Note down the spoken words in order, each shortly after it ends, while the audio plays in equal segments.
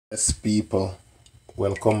Yes, people,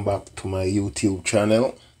 welcome back to my YouTube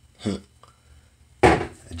channel. I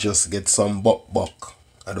just get some buck.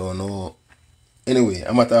 I don't know. Anyway,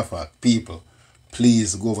 a matter of fact, people,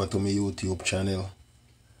 please go over to my YouTube channel.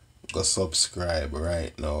 Go subscribe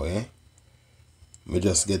right now, eh? Me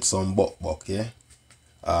just get some buck, yeah?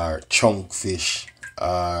 Or chunk fish,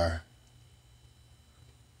 or...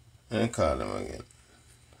 I call them again.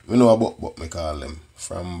 Me know a buck, me call them.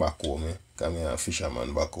 From back home, eh? Because I'm a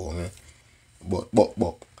fisherman back home, eh? But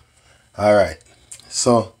buck. Alright,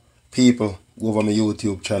 so people, go over my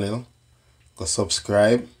YouTube channel, go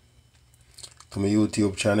subscribe to my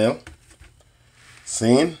YouTube channel.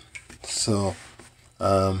 Seen? So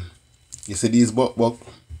you see these buck,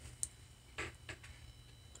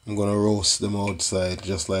 I'm gonna roast them outside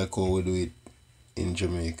just like how we do it in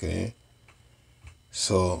Jamaica, eh?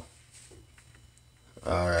 So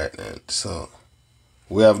alright then, so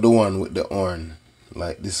we have the one with the horn,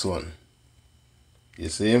 like this one. You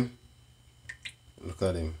see him? Look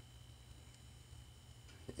at him.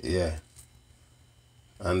 Yeah.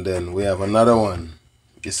 And then we have another one.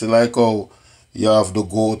 You see like how you have the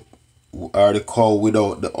goat or the cow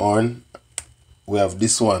without the horn? We have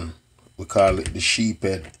this one. We call it the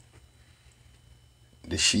sheephead.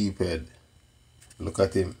 The sheephead. Look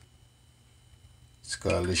at him. It's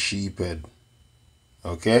called the sheephead.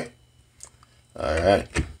 Okay? Alright.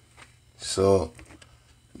 So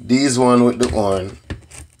these one with the horn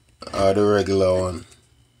are the regular one.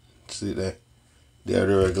 See there? They are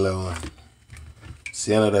the regular one.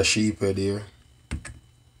 See another sheephead here.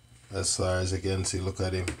 As far as you can see, look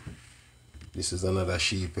at him. This is another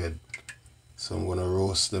sheephead. So I'm gonna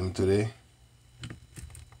roast them today.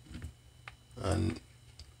 And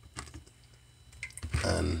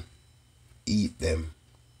eat them.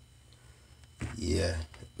 Yeah,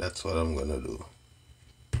 that's what I'm gonna do.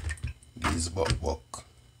 These buck.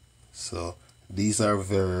 So these are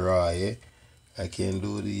very raw, eh? I can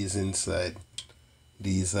do these inside.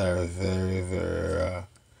 These are very raw.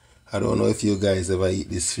 I don't know if you guys ever eat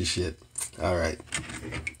this fish yet. Alright.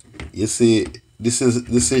 You see, this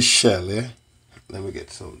is shell, eh? Let me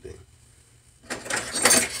get something.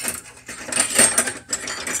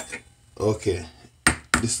 Okay.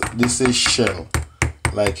 This is shell.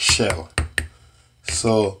 Like shell.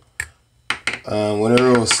 So when I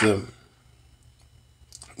roast them,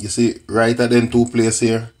 you see right at them two places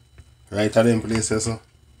here. Right at them places, so.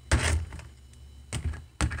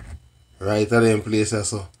 Right at them places,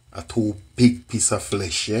 so. A two big piece of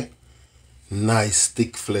flesh, yeah? Nice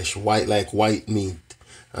thick flesh, white like white meat.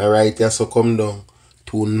 And right here, so come down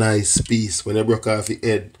to nice piece. When you broke off your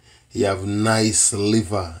head, you have nice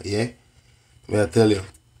liver, yeah? May I tell you?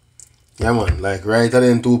 Yeah, man, like right at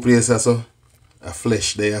them two places, so. A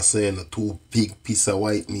flesh there, so a two big piece of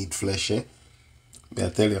white meat flesh, yeah? May I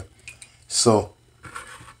tell you? So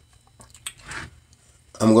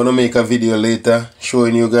I'm gonna make a video later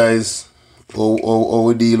showing you guys how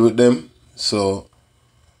we deal with them. So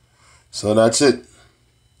that's it.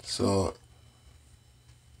 So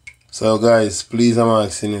guys, please, I'm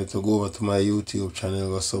asking you to go over to my YouTube channel,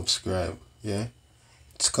 go subscribe. Yeah,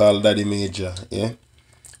 it's called Daddy Major. Yeah,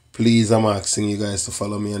 please, I'm asking you guys to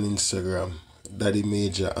follow me on Instagram, Daddy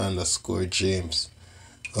Major _ James.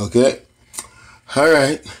 Okay,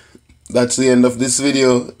 alright, that's the end of this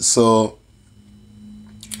video. So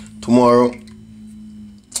tomorrow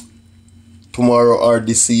or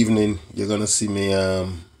this evening, you're gonna see me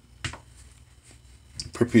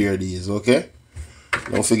prepare these. Okay,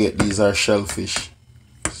 don't forget these are shellfish.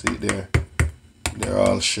 See there, they're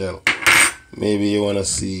all shell. Maybe you want to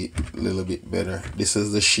see a little bit better. This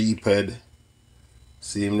is the sheephead.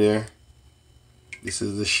 See him there? This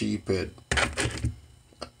is the sheephead.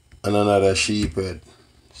 And another sheephead.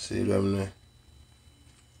 See them there?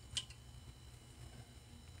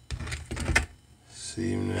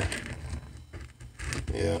 See him there?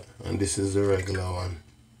 Yeah, and this is the regular one.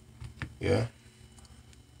 Yeah?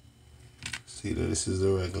 See that this is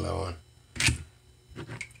the regular one.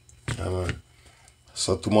 Yeah, man.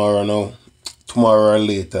 So tomorrow or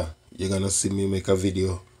later, you're gonna see me make a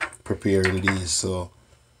video preparing these. So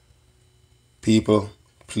people,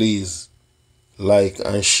 please like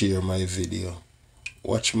and share my video.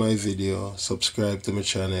 Watch my video, subscribe to my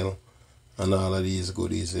channel, and all of these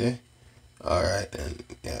goodies, eh? Alright then,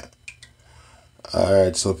 yeah.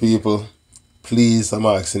 Alright, so people, please, I'm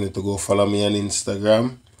asking you to go follow me on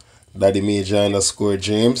Instagram, Daddy Major _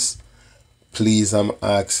 James. Please, I'm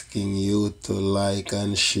asking you to like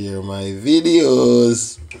and share my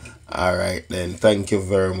videos. Alright then, thank you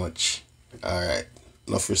very much. Alright,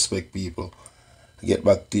 enough respect, people. Get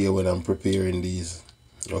back to you when I'm preparing these.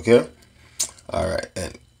 Okay? Alright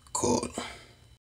then.